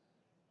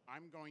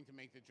 I'm going to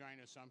make the giant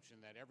assumption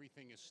that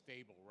everything is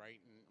stable, right?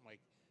 And like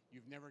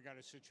you've never got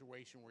a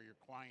situation where your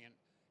client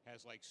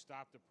has like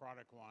stopped a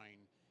product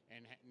line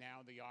and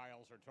now the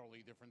aisles are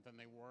totally different than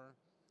they were.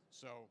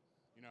 So,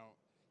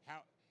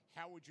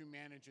 how would you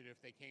manage it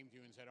if they came to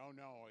you and said, "Oh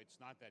no, it's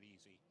not that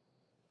easy"?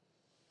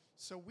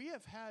 So we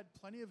have had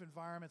plenty of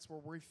environments where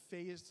we've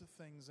phased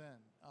things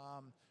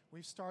in.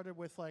 We've started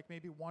with like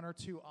maybe 1 or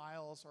 2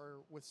 aisles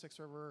or with 6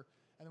 River,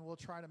 and then we'll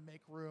try to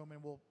make room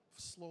and we'll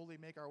slowly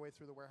make our way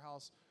through the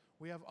warehouse.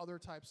 We have other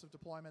types of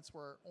deployments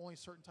where only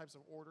certain types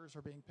of orders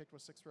are being picked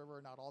with 6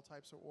 River, not all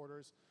types of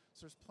orders.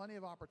 So there's plenty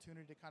of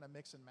opportunity to kind of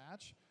mix and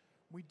match.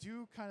 We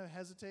do kind of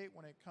hesitate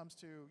when it comes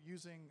to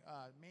using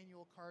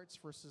manual carts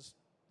versus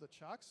the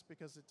trucks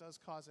because it does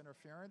cause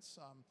interference.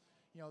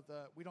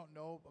 We don't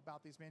know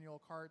about these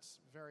manual carts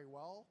very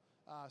well,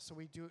 so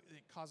it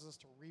causes us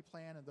to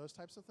replan and those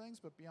types of things.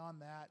 But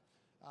beyond that,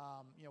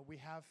 we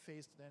have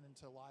phased it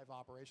into live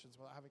operations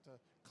without having to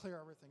clear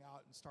everything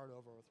out and start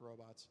over with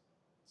robots.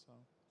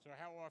 So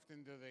how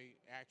often do they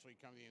actually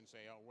come to you and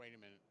say, "Oh, wait a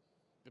minute,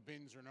 the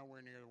bins are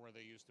nowhere near where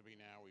they used to be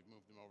now. We've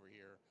moved them over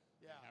here."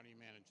 Yeah. And how do you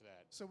manage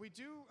that? So we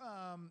do.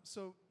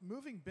 So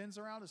moving bins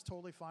around is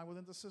totally fine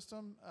within the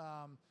system.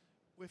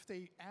 If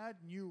they add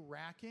new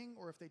racking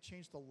or if they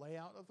change the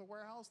layout of the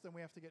warehouse, then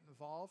we have to get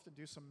involved and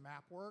do some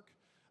map work.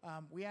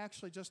 We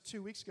actually just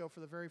 2 weeks ago,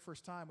 for the very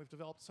first time, we've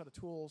developed a set of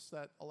tools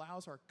that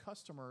allows our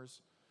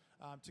customers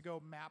to go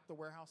map the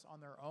warehouse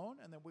on their own,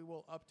 and then we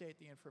will update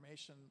the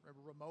information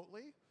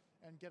remotely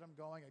and get them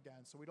going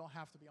again. So we don't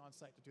have to be on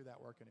site to do that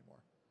work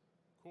anymore.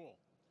 Cool.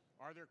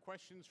 Are there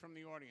questions from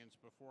the audience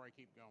before I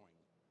keep going?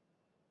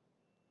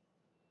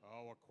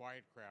 Oh, a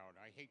quiet crowd.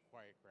 I hate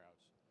quiet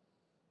crowds.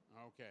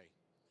 Okay.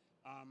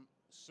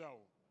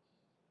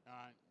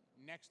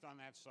 Next on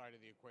that side of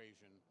the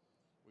equation,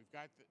 we've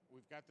got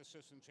the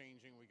system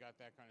changing. We got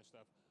that kind of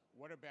stuff.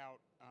 What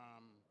about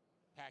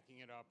packing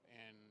it up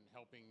and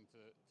helping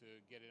to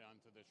get it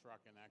onto the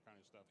truck and that kind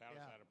of stuff? How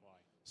does that apply?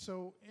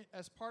 So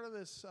as part of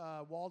this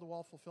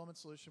wall-to-wall fulfillment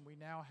solution, we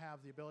now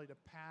have the ability to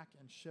pack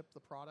and ship the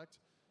product.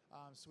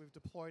 So we've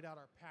deployed out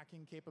our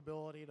packing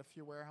capability at a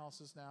few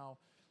warehouses now.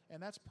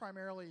 And that's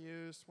primarily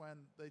used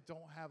when they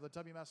don't have, the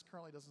WMS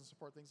currently doesn't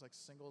support things like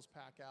singles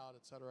pack out,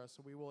 et cetera.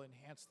 So we will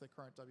enhance the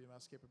current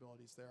WMS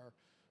capabilities there.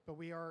 But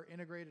we are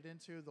integrated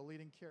into the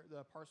leading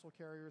the parcel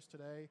carriers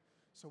today.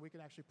 So we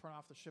can actually print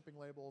off the shipping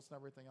labels and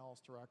everything else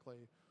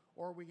directly.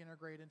 Or we can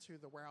integrate into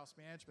the warehouse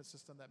management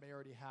system that may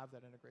already have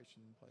that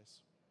integration in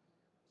place.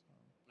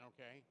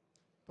 Okay.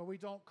 But we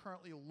don't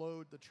currently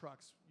load the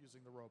trucks using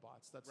the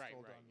robots. That's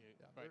still done.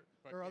 Yeah. But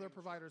there are other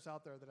providers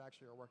out there that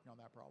actually are working on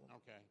that problem.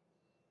 Okay.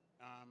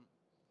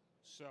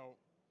 So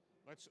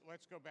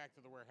let's go back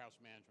to the warehouse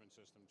management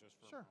system just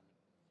for a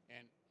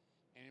moment.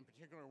 And in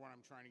particular, what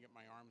I'm trying to get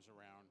my arms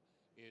around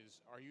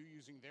is, are you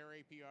using their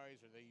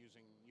APIs? Are they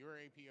using your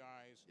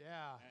APIs?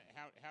 Yeah.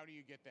 How do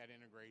you get that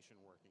integration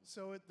working?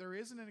 So there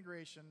is an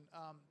integration.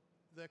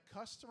 The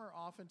customer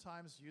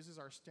oftentimes uses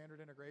our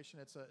standard integration.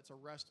 It's a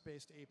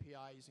REST-based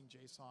API using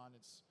JSON.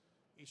 It's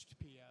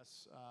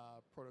HTTPS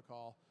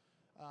protocol.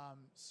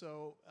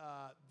 So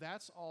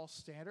that's all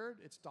standard.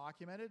 It's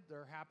documented.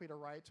 They're happy to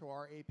write to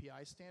our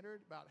API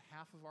standard. About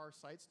half of our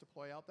sites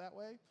deploy out that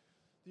way.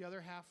 The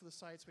other half of the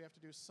sites, we have to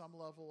do some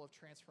level of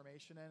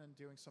transformation in and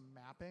doing some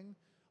mapping.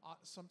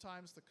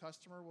 Sometimes the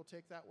customer will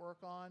take that work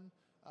on.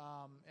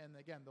 And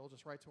again, they'll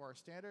just write to our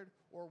standard,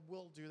 or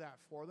we'll do that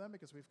for them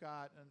because we've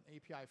got an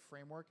API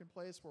framework in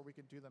place where we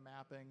can do the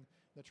mapping,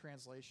 the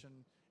translation,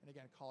 and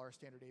again, call our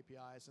standard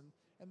APIs.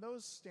 And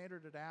those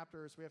standard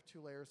adapters, we have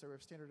 2 layers there. We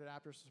have standard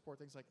adapters to support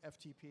things like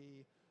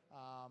FTP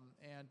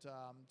and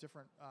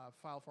different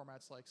file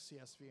formats like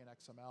CSV and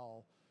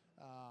XML.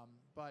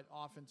 But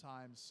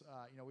oftentimes,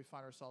 we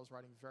find ourselves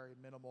writing very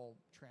minimal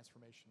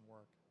transformation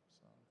work.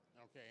 So.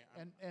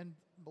 Okay. And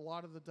a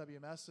lot of the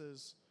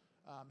WMSs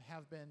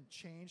have been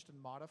changed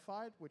and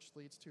modified, which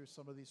leads to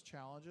some of these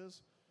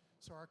challenges.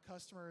 So our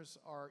customers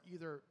are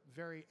either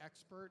very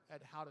expert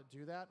at how to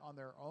do that on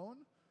their own,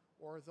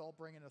 or they'll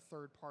bring in a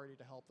third party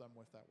to help them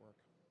with that work.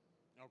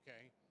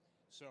 Okay.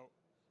 So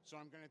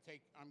I'm going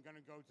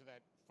to go to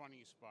that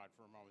funny spot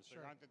for a moment. So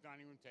Sure. you're at the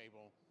dining room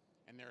table,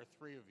 and there are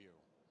three of you.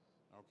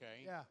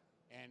 Okay. Yeah.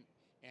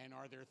 And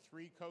are there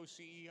three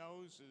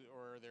co-CEOs,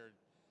 or are there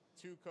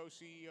two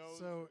co-CEOs?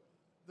 So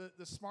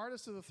the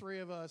smartest of the three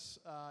of us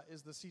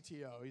is the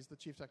CTO. He's the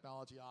Chief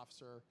Technology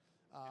Officer.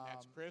 And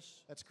that's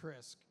Chris? That's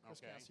Chris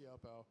Okay.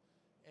 Cacioppo.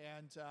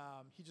 And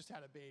he just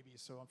had a baby,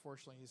 so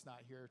unfortunately he's not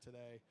here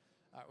today.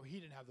 He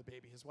didn't have the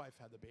baby. His wife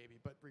had the baby,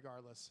 but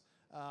regardless.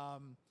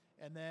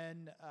 And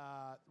then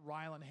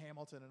Rylan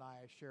Hamilton and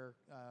I share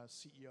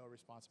CEO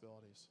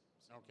responsibilities.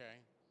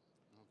 Okay.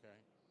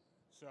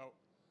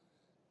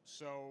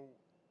 So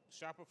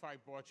Shopify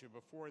bought you.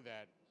 Before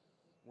that,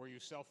 were you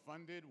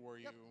self-funded? Were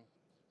Yep. you?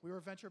 We were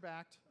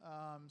venture-backed,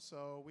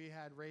 so we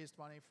had raised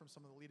money from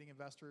some of the leading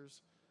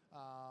investors,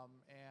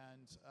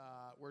 and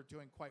we're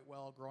doing quite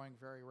well, growing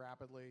very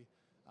rapidly.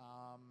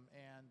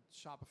 And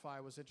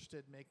Shopify was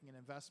interested in making an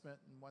investment,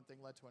 and one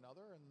thing led to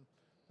another, and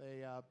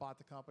they bought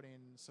the company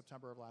in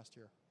September of last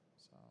year.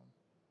 So.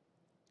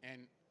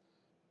 And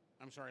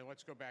I'm sorry,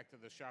 let's go back to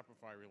the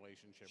Shopify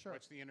relationship. Sure.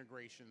 What's the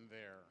integration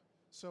there?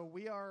 So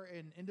we are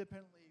an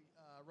independently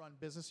run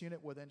business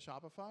unit within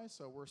Shopify.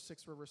 So we're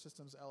Six River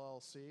Systems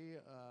LLC,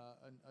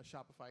 a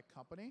Shopify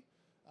company.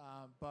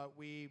 But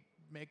we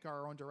make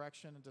our own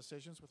direction and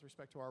decisions with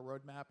respect to our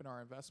roadmap and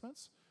our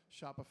investments.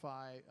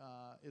 Shopify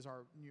is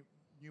our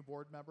new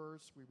board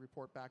members. We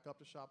report back up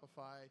to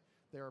Shopify.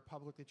 They're a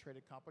publicly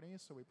traded company,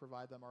 so we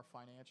provide them our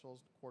financials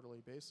on a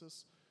quarterly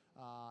basis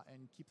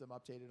and keep them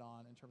updated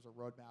on in terms of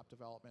roadmap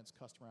developments,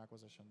 customer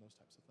acquisition, those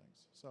types of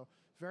things. So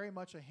very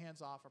much a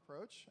hands-off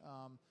approach.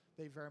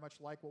 They very much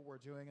like what we're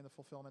doing in the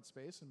fulfillment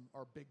space and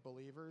are big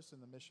believers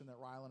in the mission that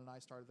Rylan and I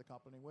started the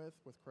company with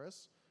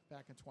Chris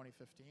back in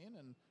 2015,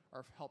 and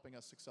are helping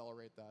us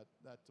accelerate that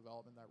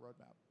development, that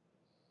roadmap.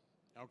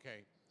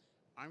 Okay.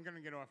 I'm going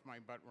to get off my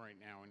butt right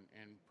now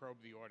and probe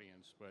the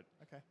audience, but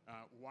Okay.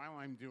 While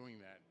I'm doing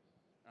that,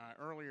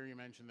 earlier you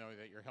mentioned, though,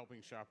 that you're helping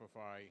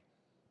Shopify,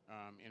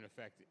 in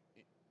effect,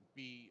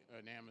 be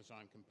an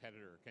Amazon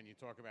competitor. Can you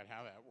talk about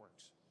how that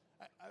works?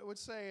 I would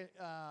say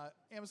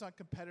Amazon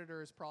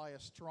competitor is probably a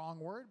strong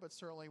word, but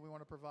certainly we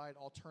want to provide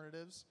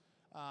alternatives.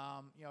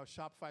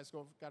 Shopify's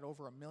got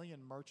over 1 million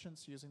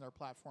merchants using their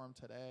platform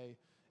today,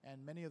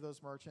 and many of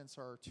those merchants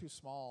are too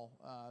small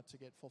to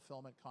get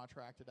fulfillment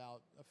contracted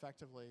out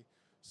effectively.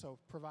 So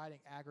providing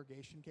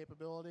aggregation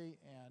capability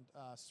and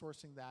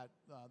sourcing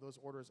those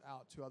orders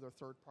out to other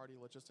third-party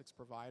logistics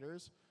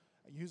providers,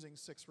 using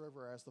Six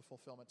River as the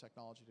fulfillment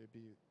technology to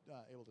be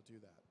able to do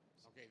that.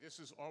 Okay, this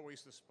is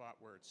always the spot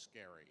where it's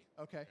scary.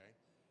 Okay.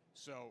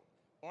 So,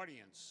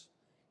 audience,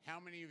 how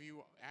many of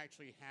you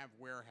actually have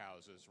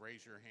warehouses?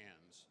 Raise your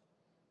hands.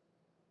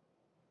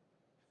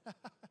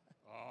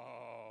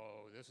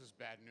 Oh, this is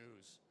bad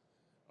news.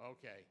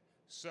 Okay,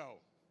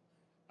 so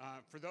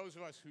for those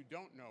of us who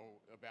don't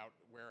know about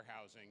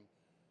warehousing,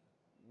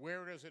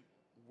 where does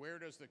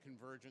the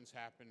convergence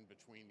happen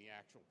between the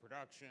actual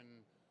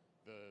production,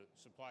 the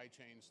supply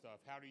chain stuff?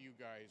 How do you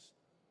guys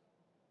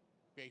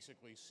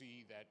basically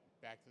see that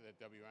back to that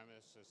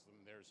WMS system?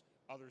 There's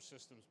other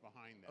systems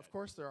behind that. Of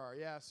course there are,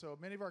 yeah. So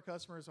many of our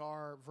customers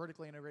are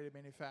vertically integrated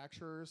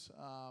manufacturers.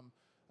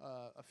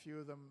 A few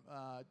of them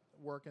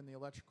work in the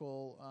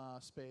electrical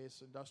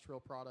space,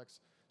 industrial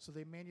products. So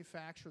they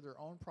manufacture their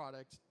own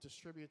product,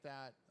 distribute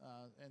that,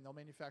 and they'll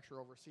manufacture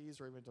overseas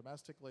or even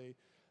domestically.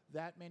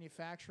 That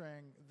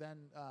manufacturing, then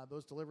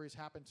those deliveries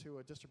happen to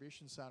a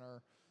distribution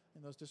center,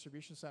 and those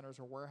distribution centers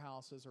or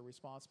warehouses are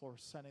responsible for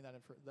sending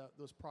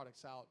those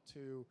products out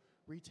to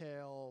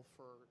retail,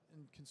 for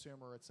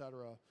consumer, et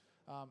cetera.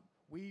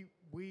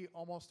 We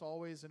almost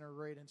always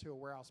integrate into a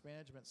warehouse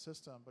management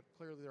system, but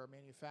clearly there are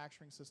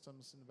manufacturing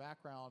systems in the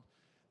background.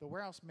 The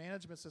warehouse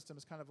management system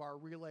is kind of our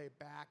relay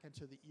back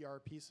into the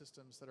ERP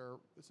systems that are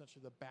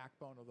essentially the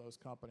backbone of those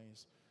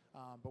companies.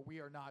 But we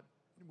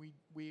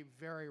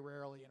very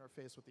rarely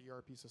interface with the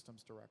ERP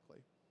systems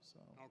directly. So.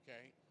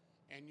 Okay.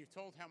 And you've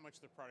told how much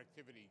the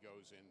productivity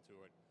goes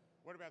into it.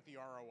 What about the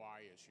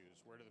ROI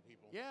issues? Where do the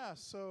people... Yeah,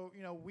 so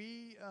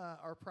we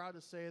are proud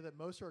to say that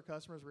most of our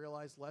customers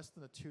realize less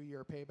than a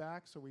 2-year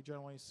payback. So we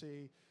generally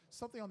see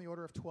something on the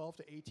order of 12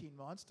 to 18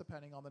 months,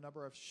 depending on the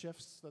number of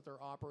shifts that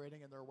they're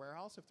operating in their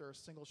warehouse. If they're a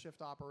single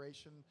shift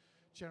operation,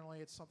 generally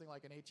it's something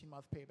like an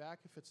 18-month payback.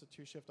 If it's a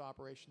 2-shift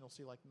operation, you'll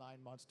see like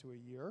 9 months to a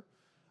year,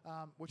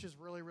 which is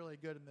really, really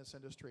good in this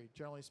industry.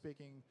 Generally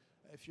speaking,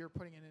 if you're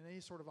putting in any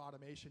sort of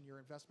automation, your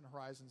investment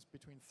horizon's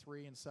between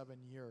 3 and 7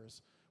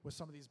 years, with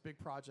some of these big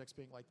projects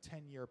being like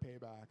 10-year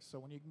paybacks. So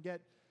when you can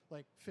get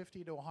like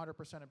 50 to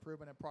 100%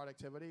 improvement in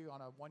productivity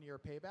on a 1-year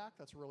payback,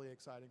 that's really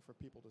exciting for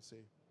people to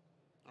see.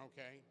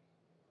 Okay.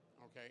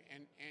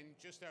 And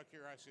just out of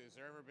curiosity, has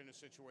there ever been a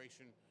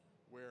situation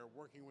where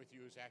working with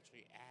you has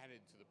actually added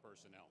to the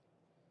personnel?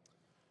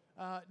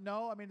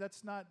 No, I mean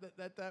that's not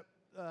that.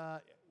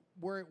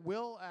 Where it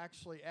will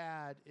actually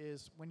add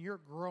is when you're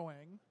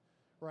growing,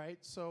 right?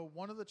 So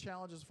one of the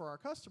challenges for our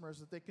customers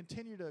is that they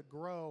continue to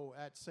grow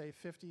at say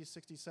 50,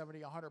 60,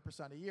 70,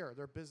 100% a year.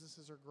 Their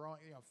businesses are growing,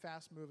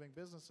 fast-moving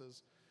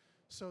businesses.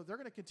 So they're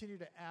going to continue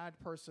to add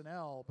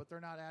personnel, but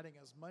they're not adding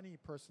as many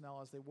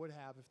personnel as they would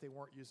have if they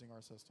weren't using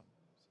our system.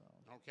 So.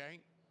 Okay.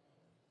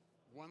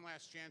 One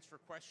last chance for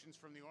questions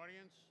from the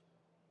audience.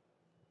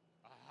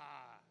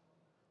 Aha.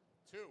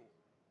 Two.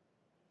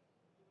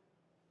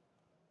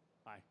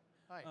 Hi.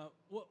 Hi.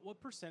 What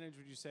percentage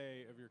would you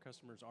say of your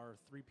customers are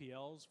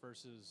 3PLs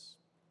versus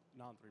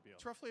non-3PLs?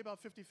 It's roughly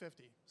about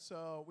 50-50.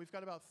 So we've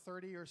got about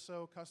 30 or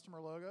so customer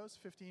logos.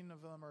 15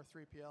 of them are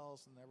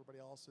 3PLs, and everybody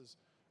else is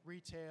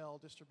retail,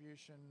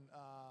 distribution,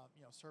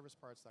 service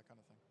parts, that kind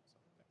of thing. So,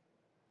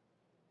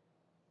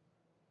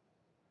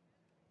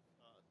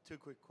 Two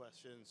quick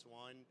questions.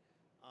 One,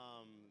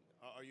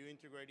 are you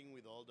integrating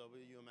with all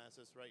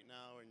WMSs right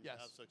now, and yes.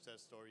 you have success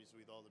stories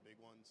with all the big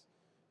ones?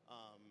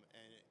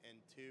 And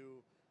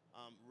two,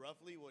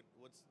 roughly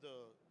what's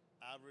the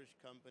average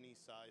company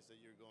size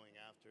that you're going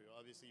after?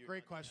 Obviously, you're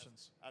great not going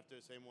questions. After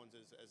the same ones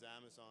as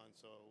Amazon.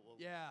 So what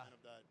yeah. kind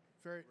of that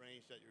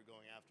range that you're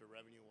going after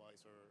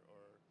revenue-wise, or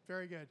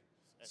very good.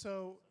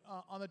 So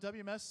on the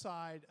WMS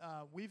side,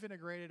 we've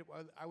integrated,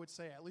 I would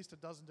say, at least a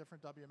dozen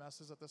different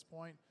WMSs at this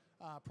point,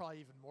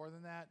 probably even more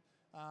than that.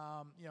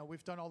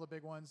 We've done all the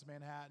big ones: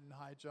 Manhattan,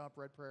 High Jump,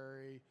 Red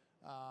Prairie,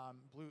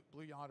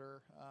 Blue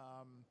Yonder.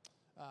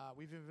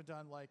 We've even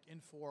done like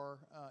Infor,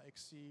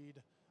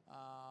 Exceed,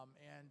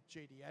 and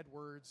JD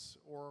Edwards,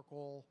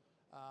 Oracle,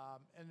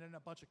 and then a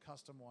bunch of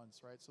custom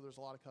ones, right? So there's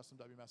a lot of custom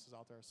WMSs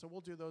out there. So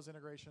we'll do those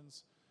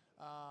integrations.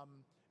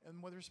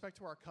 And with respect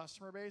to our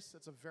customer base,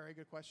 it's a very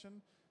good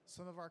question.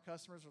 Some of our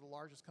customers are the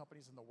largest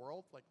companies in the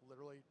world, like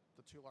literally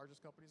the two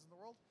largest companies in the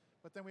world.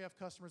 But then we have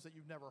customers that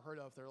you've never heard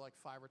of. They're like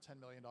 $5 or $10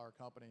 million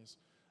companies.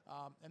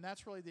 And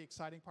that's really the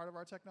exciting part of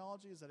our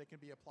technology, is that it can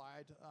be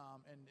applied,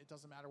 and it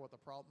doesn't matter what the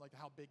problem, like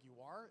how big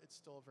you are, it's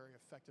still a very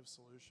effective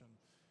solution.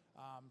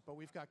 But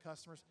we've got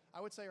customers.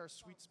 I would say our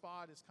sweet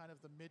spot is kind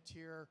of the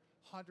mid-tier,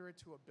 $100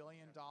 to $1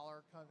 billion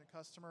kind of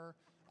customer.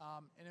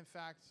 And in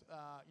fact,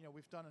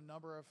 we've done a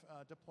number of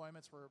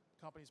deployments where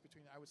companies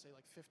between, I would say,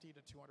 like $50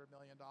 to $200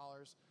 million.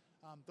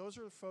 Those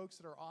are the folks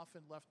that are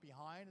often left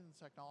behind in the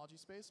technology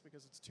space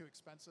because it's too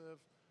expensive,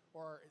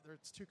 or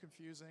it's too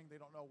confusing. They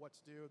don't know what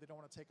to do. They don't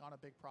want to take on a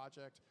big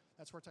project.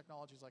 That's where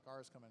technologies like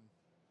ours come in.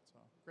 So,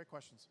 great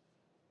questions.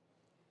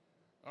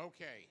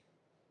 Okay.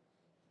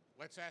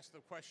 Let's ask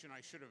the question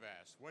I should have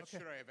asked. What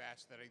should I have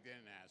asked that I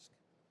didn't ask?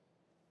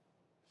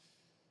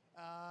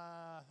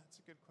 That's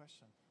a good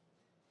question.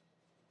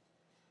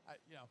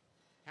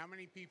 How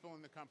many people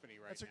in the company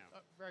right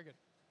now? Very good.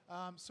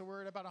 So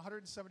we're at about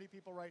 170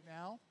 people right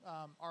now.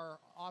 Our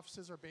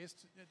offices are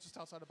based just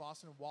outside of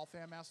Boston in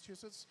Waltham,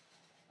 Massachusetts.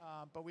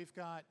 But we've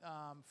got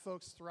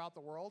folks throughout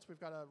the world. We've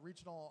got a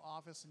regional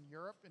office in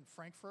Europe, in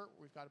Frankfurt.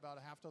 We've got about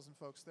a half dozen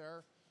folks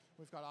there.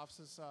 We've got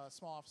offices,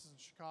 small offices in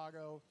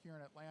Chicago, here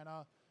in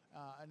Atlanta,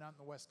 and on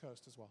the West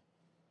Coast as well.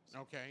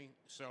 Okay,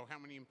 so how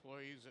many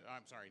employees?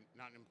 I'm sorry,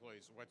 not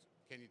employees.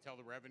 Can you tell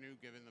the revenue,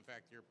 given the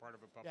fact you're part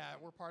of a public?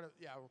 We're part of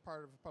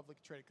a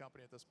publicly traded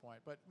company at this point.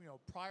 But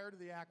prior to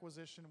the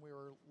acquisition, we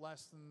were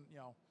less than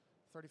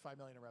 $35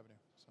 million in revenue.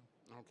 So.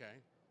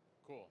 Okay,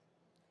 cool.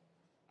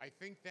 I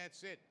think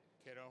that's it,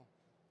 kiddo.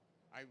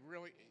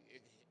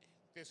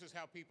 This is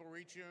how people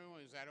reach you.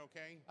 Is that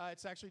okay?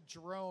 It's actually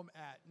Jerome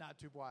at, not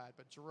Dubois,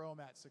 but Jerome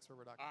at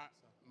sixriver.com.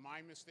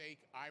 My mistake.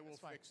 I will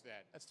fix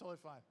that. That's totally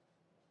fine.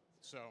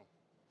 So.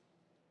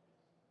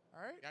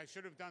 All right. I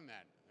should have done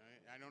that.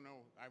 I don't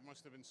know. I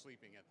must have been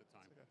sleeping at the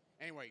time. Okay.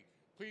 Anyway,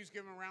 please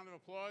give him a round of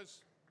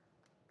applause.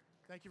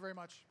 Thank you very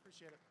much.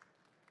 Appreciate it.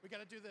 We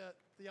got to do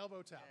the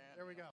elbow tap. There we go.